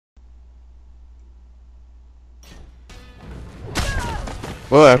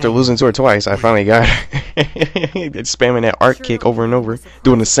Well, after losing to her twice, I finally got her. Spamming that art kick over and over,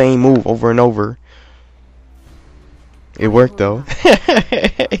 doing the same move over and over. It worked though.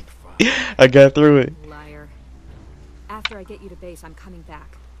 I got through it. Liar. After I get you to base, I'm coming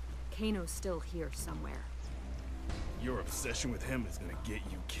back. Kano's still here somewhere. Your obsession with him is gonna get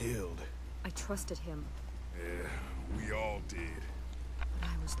you killed. I trusted him. Yeah, we all did. I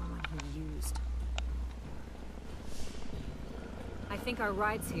was the one who used. I think our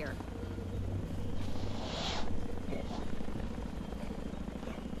ride's here.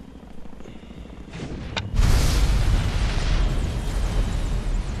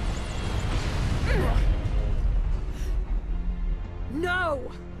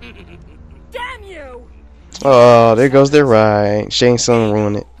 No! Damn you! Oh, there goes their ride. Shane Sun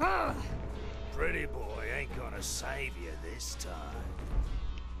ruined it. Pretty boy ain't gonna save you this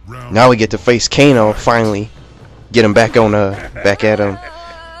time. Now we get to face Kano finally. Get him back on back at him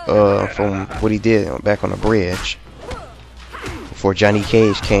from what he did back on the bridge before Johnny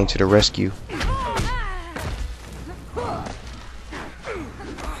Cage came to the rescue.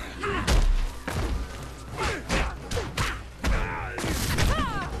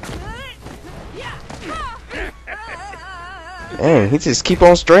 Dang, he just keep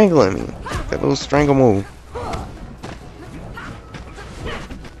on strangling me. That little strangle move.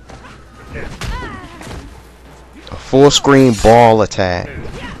 A full screen ball attack.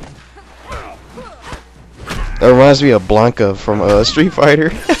 That reminds me of Blanca from Street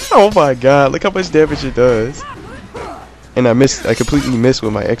Fighter. Oh my god, look how much damage it does. And I completely missed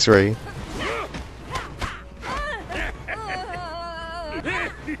with my X-ray.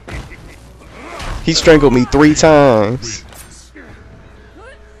 He strangled me 3 times.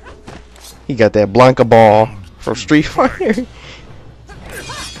 He got that Blanca ball from Street Fighter.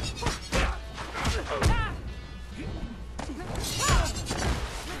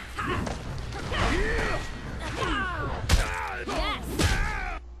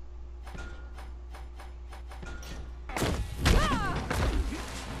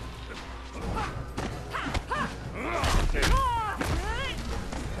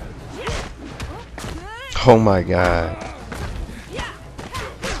 Oh my god.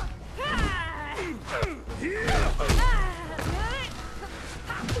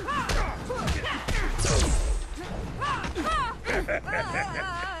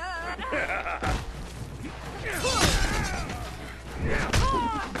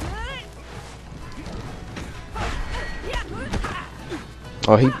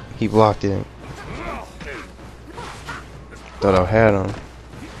 Oh, he blocked it. Thought I had him.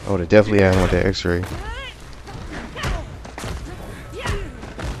 I would have definitely had him with that X-ray.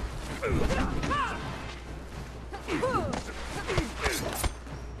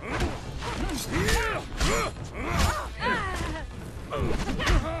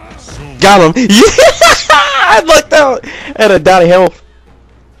 Got him! Yeah! I lucked out at a dot of health.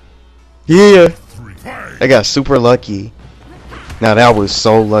 Yeah. I got super lucky. Now that was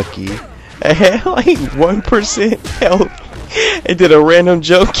so lucky. I had like 1% health and did a random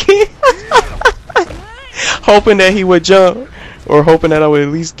jump kick. Hoping that he would jump. Or hoping that I would at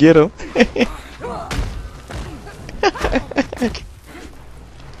least get him.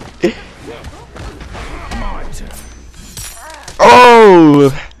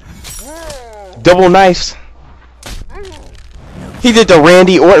 Oh! Double knives. He did the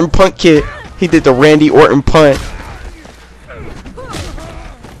Randy Orton punt kick. He did the Randy Orton punt.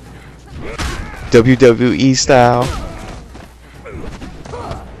 WWE style.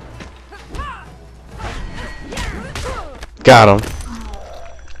 Got him.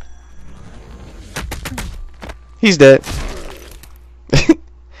 He's dead. That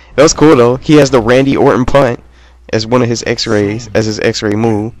was cool though. He has the Randy Orton punt as one of his X-rays, as his X-ray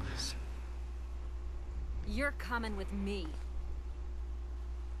move. You're coming with me.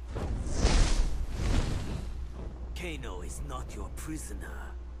 Kano is not your prisoner.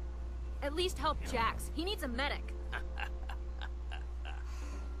 At least help Jax. He needs a medic.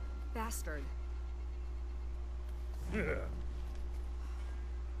 Bastard. Yeah.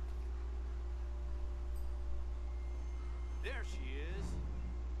 There she is.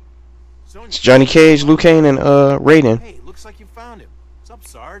 Sonya. It's Johnny Cage, Liu Kang, and Raiden. Hey, looks like you found him. What's up,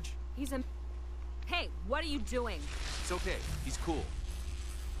 Sarge? He's a... Hey, what are you doing? It's okay. He's cool.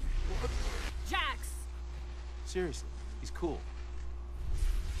 Jax! Seriously, he's cool.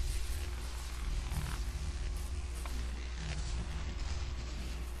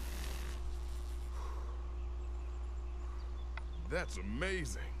 That's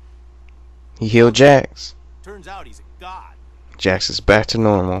amazing. He healed Jax. Turns out he's a god. Jax is back to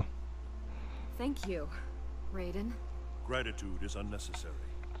normal. Thank you, Raiden. Gratitude is unnecessary.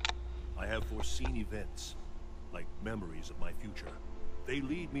 I have foreseen events, like memories of my future. They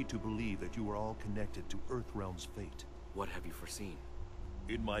lead me to believe that you are all connected to Earthrealm's fate. What have you foreseen?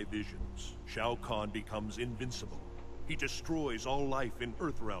 In my visions, Shao Kahn becomes invincible. He destroys all life in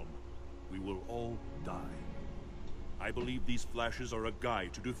Earthrealm. We will all die. I believe these flashes are a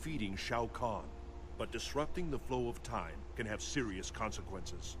guide to defeating Shao Kahn. But disrupting the flow of time can have serious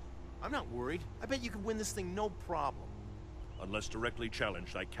consequences. I'm not worried. I bet you can win this thing no problem. Unless directly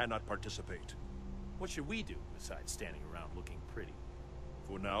challenged, I cannot participate. What should we do besides standing around looking pretty?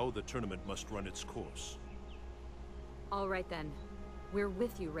 For now, the tournament must run its course. All right then. We're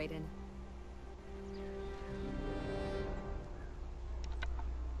with you, Raiden.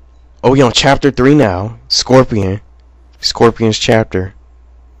 Oh, we on chapter 3 now. Scorpion. Scorpion's chapter.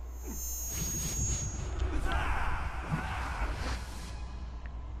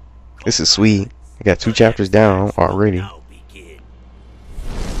 This is sweet. I got 2 chapters down already.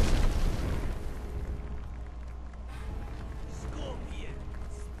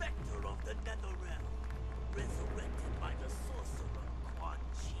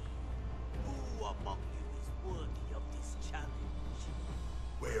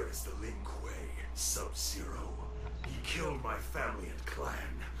 Where is the Lin Kuei, Sub-Zero? He killed my family and clan.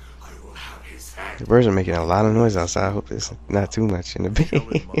 I will have his head. The birds are making a lot of noise outside. I hope it's not too much in the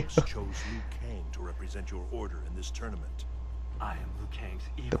Shaolin video. monks chose Liu Kang to represent your order in this tournament. I am Liu Kang's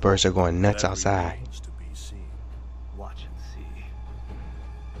evil. The birds are going nuts That outside. remains to be seen. Watch and see.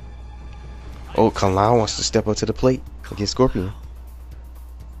 Oh, Kung Lao wants to step up to the plate against Scorpion.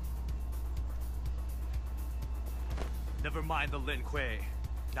 Never mind the Lin Kuei.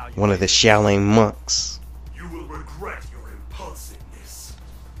 Now you One of the Shaolin monks. You will regret your impulsiveness.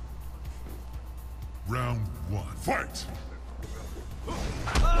 Round 1. Fight!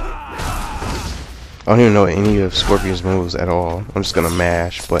 I don't even know any of Scorpion's moves at all. I'm just gonna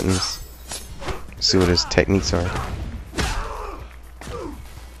mash buttons. See what his techniques are.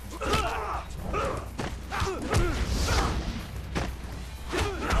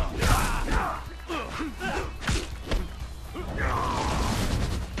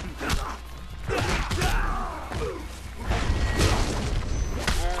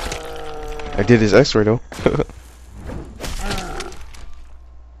 I did his X-ray though.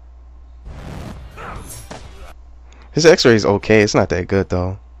 His X-ray is okay. It's not that good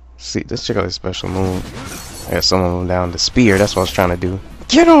though. See, let's check out his special move. I got some of them down. The spear. That's what I was trying to do.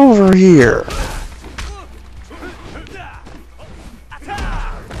 Get over here!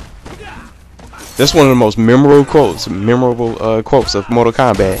 That's one of the most memorable quotes. Quotes of Mortal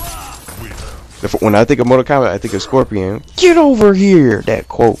Kombat. When I think of Mortal Kombat, I think of Scorpion. Get over here! That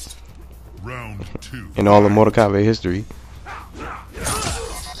quote. Round 2. In all of Mortal Kombat history. I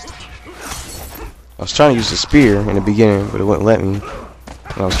was trying to use the spear in the beginning, but it wouldn't let me. And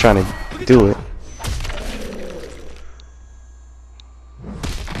I was trying to do it.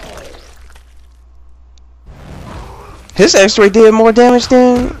 His X-ray did more damage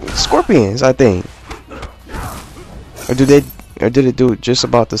than Scorpion's, I think. Or did it do just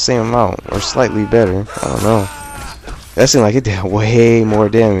about the same amount, or slightly better? I don't know. That seemed like it did way more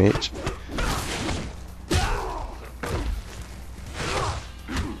damage.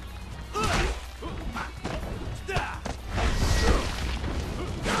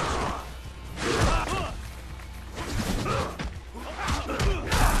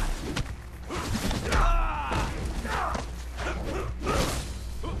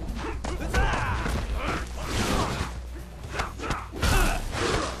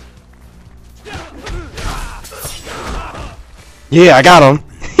 Yeah, I got him.